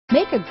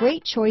Make a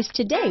great choice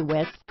today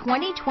with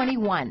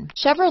 2021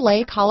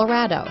 Chevrolet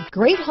Colorado.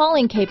 Great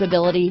hauling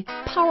capability,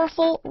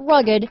 powerful,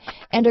 rugged,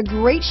 and a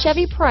great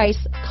Chevy price,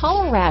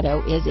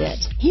 Colorado is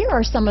it. Here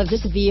are some of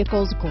this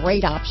vehicle's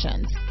great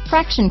options: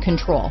 traction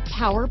control,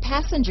 power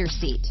passenger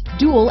seat,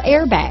 dual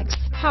airbags,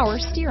 power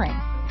steering,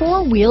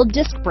 four-wheel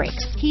disc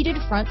brakes, heated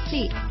front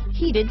seats,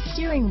 heated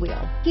steering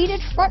wheel, heated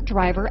front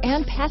driver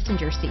and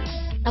passenger seats,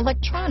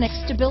 electronic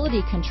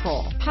stability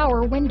control,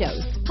 power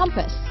windows,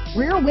 compass,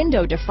 rear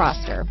window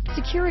defroster,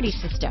 security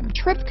system,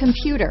 trip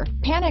computer,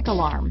 panic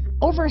alarm,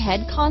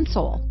 overhead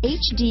console,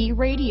 HD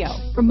radio,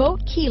 remote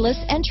keyless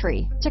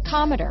entry,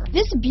 tachometer.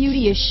 This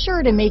beauty is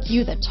sure to make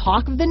you the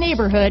talk of the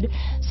neighborhood,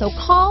 so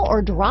call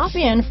or drop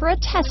in for a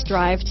test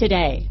drive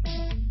today.